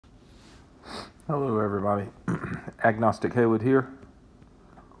Hello, everybody. Agnostic Haywood here.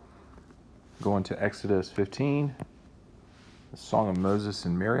 Going to Exodus 15, the Song of Moses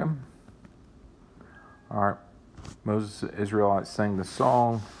and Miriam. All right, Moses, the Israelites sang the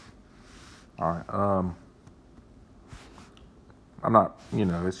song. All right, I'm not,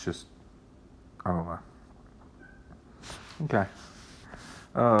 it's just, I don't know. Okay.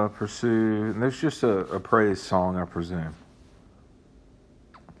 Pursue, and there's just a praise song, I presume.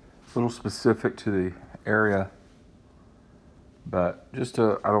 A little specific to the area, but just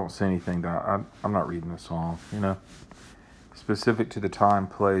I don't see anything that I'm not reading the song, specific to the time,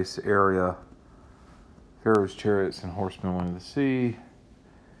 place, area. Pharaoh's chariots and horsemen went into the sea.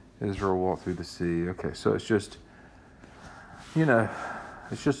 Israel walked through the sea. Okay, so it's just,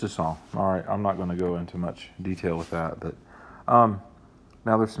 it's just a song. All right, I'm not going to go into much detail with that, but now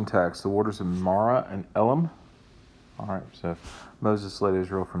there's some text. The waters of Marat and Elam. All right, so Moses led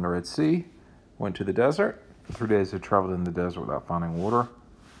Israel from the Red Sea, went to the desert. For 3 days they traveled in the desert without finding water.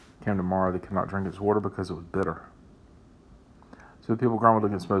 Came to Marat, they could not drink its water because it was bitter. So the people grumbled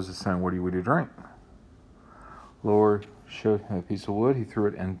against Moses, saying, "What do we do to drink?" The Lord showed him a piece of wood. He threw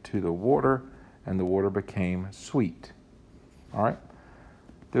it into the water, and the water became sweet. All right.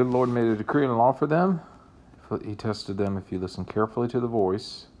 There the Lord made a decree and a law for them. He tested them. If you listen carefully to the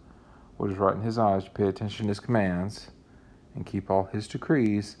voice, what is right in his eyes, you pay attention to his commands, and keep all his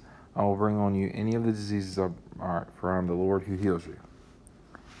decrees, I will bring on you any of the diseases. All right, for I am the Lord who heals you.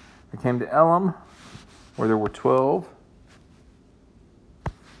 They came to Elam, where there were 12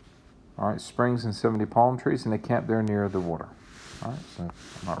 springs and 70 palm trees, and they camped there near the water. All right, so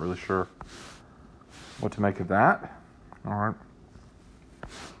I'm not really sure what to make of that. All right.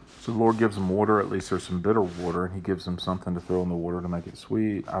 So the Lord gives them water. At least there's some bitter water, and he gives them something to throw in the water to make it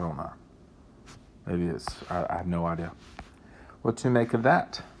sweet. I don't know. Maybe I have no idea what to make of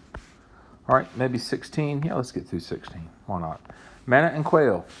that. All right, maybe 16. Yeah, let's get through 16. Why not? Manah and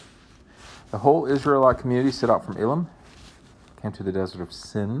Quail. The whole Israelite community set out from Elam, came to the desert of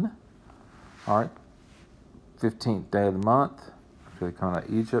Sin. All right, 15th day of the month, after they come out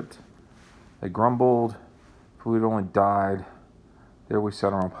of Egypt. They grumbled, food only died. There we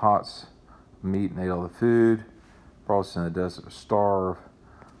sat around pots of meat and ate all the food. Brought us in the desert to starve.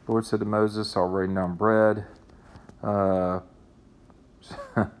 The Lord said to Moses, I'll rain down bread. And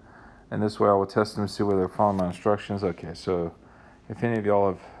this way I will test them and see whether they're following my instructions. Okay, so if any of y'all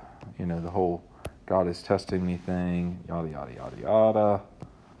have, the whole God is testing me thing, yada, yada, yada, yada.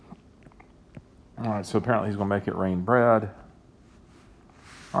 All right, so apparently he's going to make it rain bread.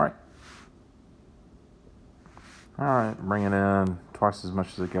 All right, bring it in twice as much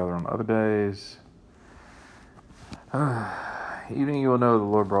as they gather on other days. Evening you will know the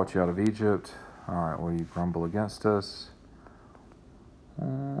Lord brought you out of Egypt. All right, will you grumble against us?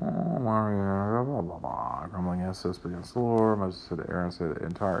 Grumbling against us, but against the Lord. Moses said to Aaron, said the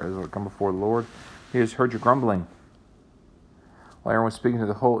entire Israel come before the Lord. He has heard your grumbling. While Aaron was speaking to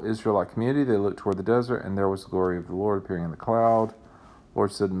the whole Israelite community, they looked toward the desert, and there was the glory of the Lord appearing in the cloud. The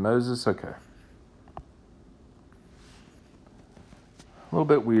Lord said to Moses, okay. A little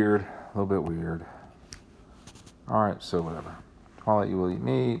bit weird. All right, so whatever. Twilight you will eat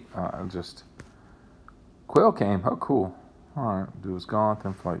meat. Quail came. Oh, cool. All right, dew was gone.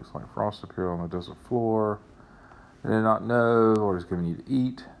 Thin flakes like frost appeared on the desert floor. They did not know the Lord is giving you to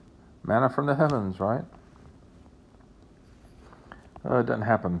eat. Manna from the heavens, right? It doesn't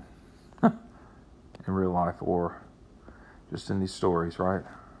happen in real life or just in these stories, right?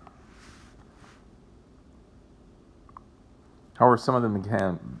 However, some of them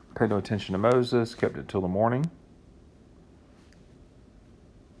paid no attention to Moses, kept it till the morning.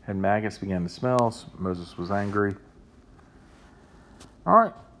 And maggots began to smell. So Moses was angry. All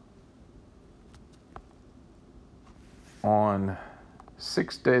right. On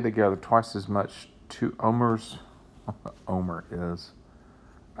 6th day, they gathered twice as much, 2 omers. Omer is,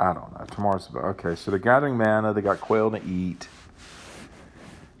 I don't know. Tomorrow's about, okay, so they're gathering manna. They got quail to eat.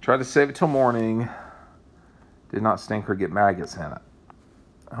 Tried to save it till morning. Did not stink or get maggots in it.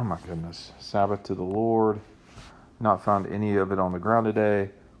 Oh my goodness. Sabbath to the Lord. Not found any of it on the ground today.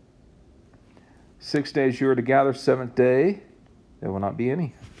 6 days you are to gather. 7th day, there will not be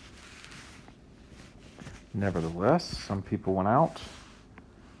any. Nevertheless, some people went out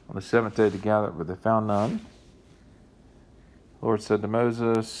on the 7th day to gather, but they found none. The Lord said to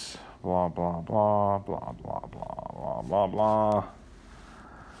Moses, blah, blah, blah, blah, blah, blah, blah, blah, blah.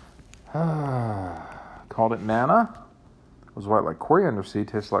 Called it manna. It was white like coriander seed,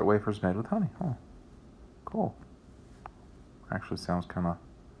 tastes like wafers made with honey. Oh, cool. Actually sounds kind of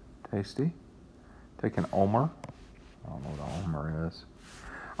tasty. Take an omer. I don't know what an omer is.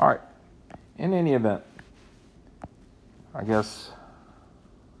 All right. in any event, I guess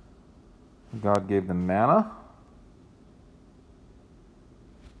God gave them manna.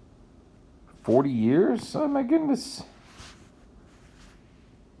 40 years? Oh my goodness.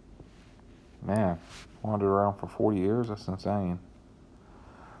 Man, wandered around for 40 years? That's insane.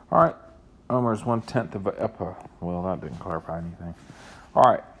 All right. Omer is 1/10 of an ephah. Well, that didn't clarify anything. All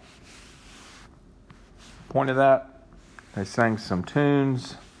right. Point of that, they sang some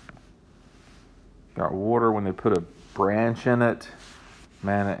tunes. Got water when they put a branch in it.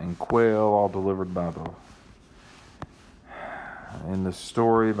 Manah and quail, all delivered by in the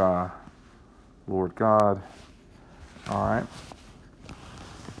story by Lord God. All right.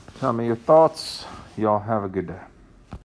 Tell me your thoughts. Y'all have a good day.